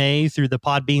Q&A through the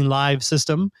Podbean Live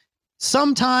system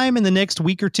sometime in the next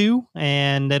week or two,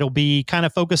 and it'll be kind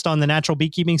of focused on the natural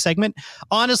beekeeping segment.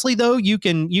 Honestly, though, you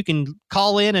can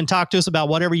call in and talk to us about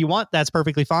whatever you want. That's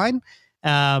perfectly fine.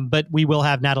 But we will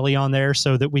have Natalie on there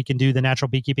so that we can do the natural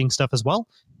beekeeping stuff as well.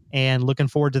 And looking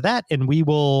forward to that. And we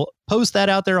will post that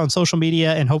out there on social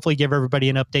media and hopefully give everybody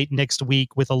an update next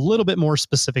week with a little bit more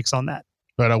specifics on that.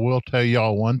 But I will tell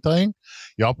y'all one thing.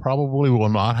 Y'all probably will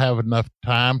not have enough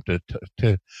time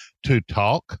to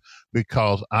talk,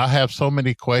 because I have so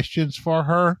many questions for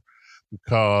her,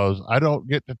 because I don't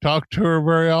get to talk to her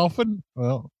very often.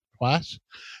 Well, twice.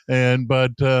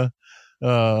 But I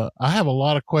have a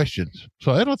lot of questions.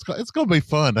 So it's going to be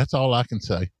fun. That's all I can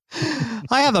say.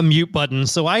 I have a mute button,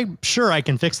 so I'm sure I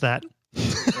can fix that.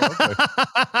 Okay.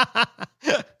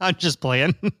 I'm just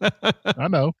playing. I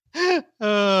know.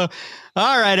 All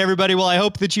right, everybody. Well, I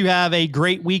hope that you have a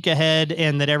great week ahead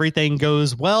and that everything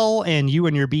goes well and you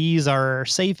and your bees are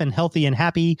safe and healthy and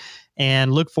happy,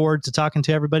 and look forward to talking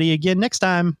to everybody again next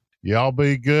time. Y'all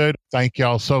be good. Thank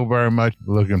y'all so very much.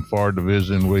 Looking forward to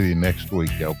visiting with you next week.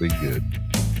 Y'all be good.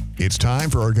 It's time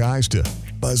for our guys to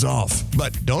buzz off.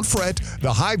 But don't fret,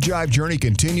 the Hive Jive journey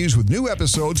continues with new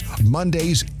episodes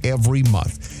Mondays every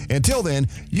month. Until then,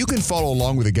 you can follow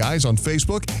along with the guys on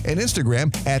Facebook and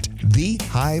Instagram at The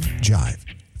Hive Jive.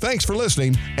 Thanks for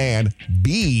listening, and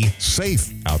be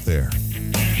safe out there.